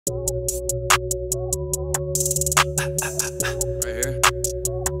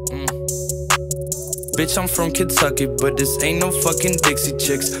Bitch, I'm from Kentucky, but this ain't no fucking Dixie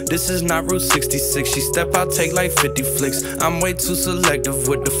Chicks. This is not Route 66. She step out, take like 50 flicks. I'm way too selective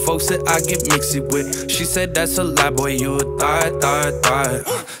with the folks that I get mixy with. She said that's a lie, boy, you a thot.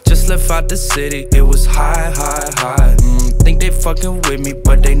 Just left out the city, it was high. Think they fucking with me,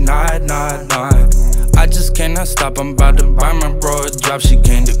 but they not. I just cannot stop, I'm about to buy my bro a drop. She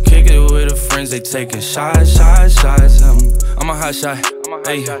came to kick it with her friends, they taking shots. I'm a hot shot,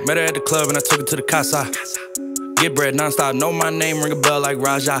 hey, met her at the club and I took her to the casa. Get bread non-stop, know my name, ring a bell like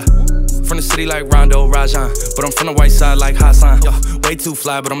Raja. From the city like Rondo, Rajan, but I'm from the white side like Hassan. Yo, way too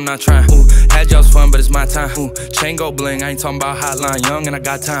fly, but I'm not trying. Had y'all's fun, but it's my time. Chain go bling, I ain't talking about hotline. Young and I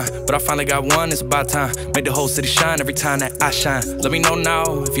got time, but I finally got one, it's about time. Make the whole city shine every time that I shine. Let me know now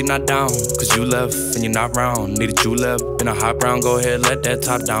if you're not down, cause you left and you're not round. Need a julep in a hot brown, go ahead, let that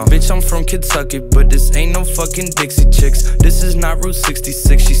top down. Bitch, I'm from Kentucky, but this ain't no fucking Dixie Chicks. This is not Route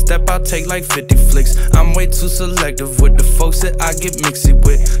 66. She step out, take like 50 flicks. I'm way too selective with the folks that I get mixy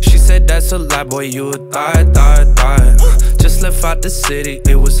with. She said that's a lie, boy, you a thot. Just left out the city,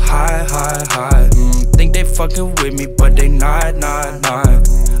 it was high. Think they fucking with me, but they not.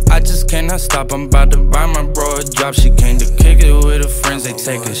 I just cannot stop, I'm about to buy my bro a drop. She came to kick it with her friends, they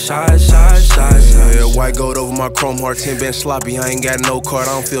taking shots. Yeah, white gold over my chrome heart, 10 been sloppy, I ain't got no card,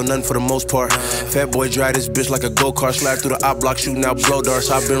 I don't feel nothing for the most part. Fat boy drive this bitch like a go-kart, slide through the op block, shooting out blow darts.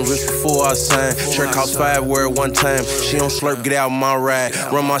 I been rich before I signed, shirt cost 5, wear it one time. She don't slurp, get out my ride.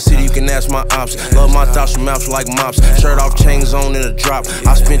 Run my city, you can ask my ops. Love my thoughts from maps like mops. Shirt off, chains on in a drop.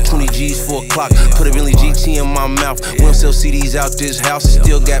 I spent 20 G's for a clock, put a Bentley GT in my mouth. We don't sell CDs out this house, it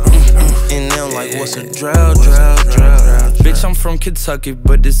still got in them like what's a drought. Bitch, I'm from Kentucky,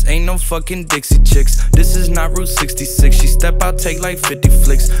 but this ain't no fucking Dixie Chicks. This is not Route 66. She step out, take like 50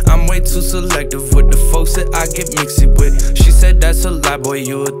 flicks. I'm way too selective with the folks that I get mixy with. She said that's a lie, boy,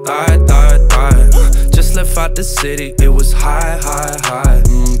 you a thot. Just left out the city, it was high.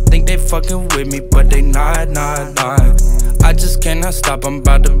 Think they fucking with me, but they not. I just cannot stop, I'm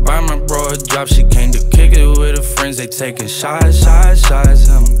about to buy my bro a drop. She came to kick it with her friends, they taking shots.